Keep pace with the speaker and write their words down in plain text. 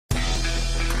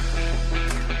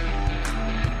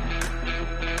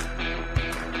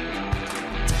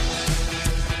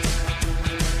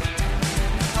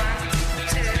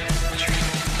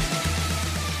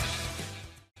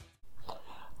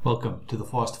Welcome to the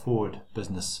Fast Forward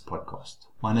Business Podcast.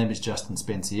 My name is Justin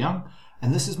Spencer Young,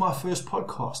 and this is my first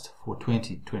podcast for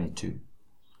 2022.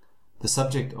 The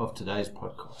subject of today's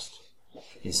podcast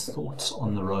is thoughts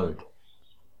on the road.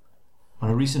 On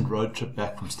a recent road trip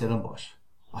back from Stellenbosch,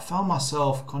 I found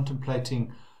myself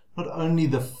contemplating not only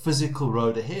the physical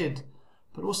road ahead,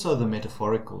 but also the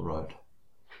metaphorical road.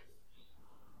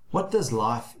 What does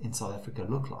life in South Africa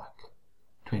look like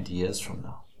 20 years from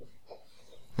now?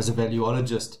 As a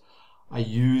valuologist, I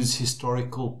use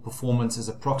historical performance as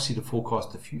a proxy to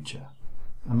forecast the future,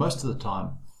 and most of the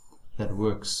time that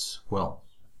works well.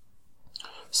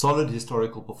 Solid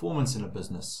historical performance in a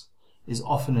business is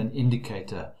often an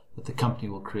indicator that the company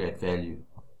will create value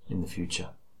in the future.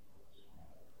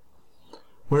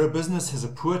 Where a business has a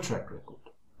poor track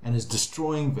record and is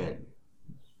destroying value,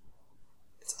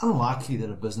 it's unlikely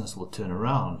that a business will turn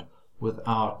around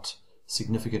without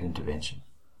significant intervention.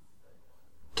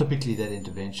 Typically, that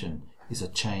intervention is a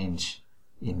change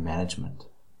in management.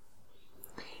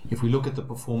 If we look at the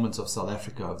performance of South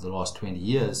Africa over the last 20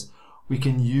 years, we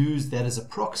can use that as a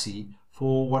proxy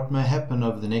for what may happen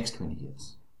over the next 20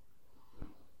 years.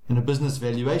 In a business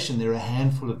valuation, there are a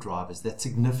handful of drivers that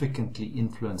significantly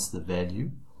influence the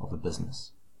value of a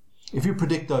business. If you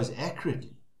predict those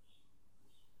accurately,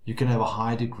 you can have a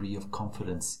high degree of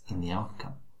confidence in the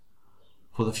outcome.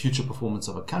 For the future performance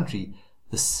of a country,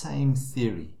 the same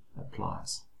theory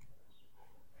applies.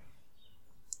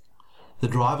 The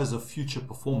drivers of future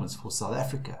performance for South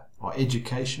Africa are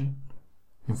education,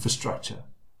 infrastructure,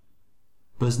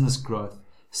 business growth,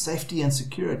 safety and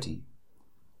security,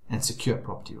 and secure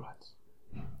property rights.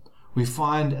 We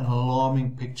find an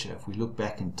alarming picture if we look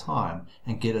back in time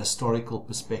and get a historical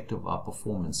perspective of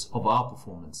our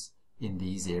performance in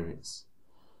these areas.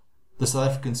 The South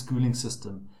African schooling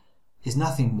system is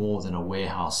nothing more than a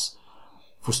warehouse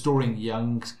for storing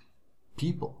young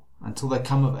people until they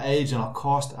come of age and are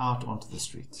cast out onto the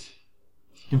streets.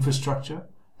 Infrastructure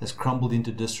has crumbled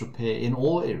into disrepair in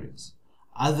all areas,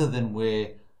 other than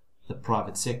where the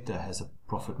private sector has a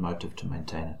profit motive to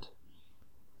maintain it.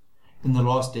 In the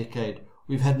last decade,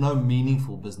 we've had no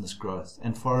meaningful business growth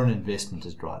and foreign investment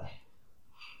has dried up.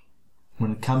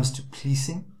 When it comes to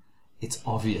policing, it's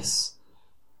obvious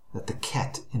that the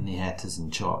cat in the hat is in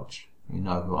charge. You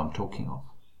know who I'm talking of.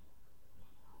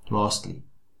 Lastly,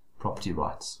 property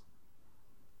rights.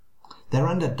 They're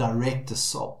under direct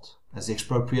assault, as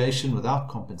expropriation without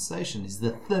compensation is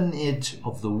the thin edge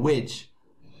of the wedge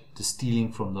to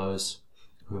stealing from those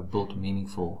who have built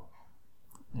meaningful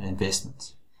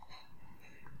investments.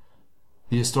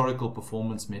 The historical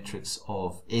performance metrics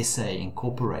of SA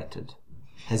Incorporated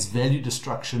has value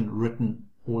destruction written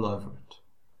all over it.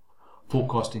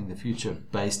 Forecasting the future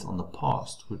based on the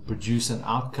past would produce an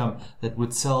outcome that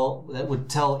would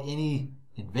tell any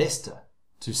investor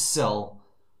to sell.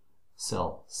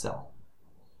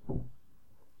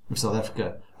 If South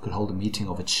Africa could hold a meeting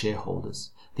of its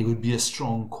shareholders, there would be a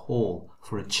strong call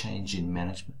for a change in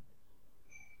management.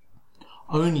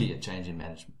 Only a change in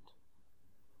management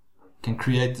can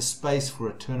create the space for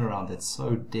a turnaround that's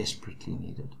so desperately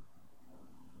needed.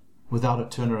 Without a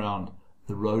turnaround,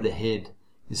 the road ahead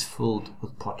is filled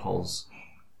with potholes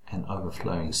and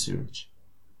overflowing sewage.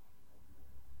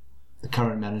 The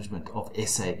current management of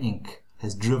SA Inc.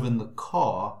 has driven the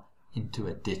car into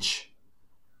a ditch.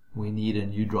 We need a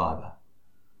new driver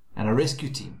and a rescue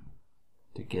team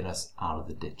to get us out of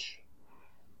the ditch.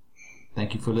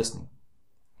 Thank you for listening,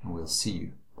 and we'll see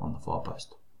you on the Far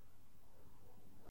Post.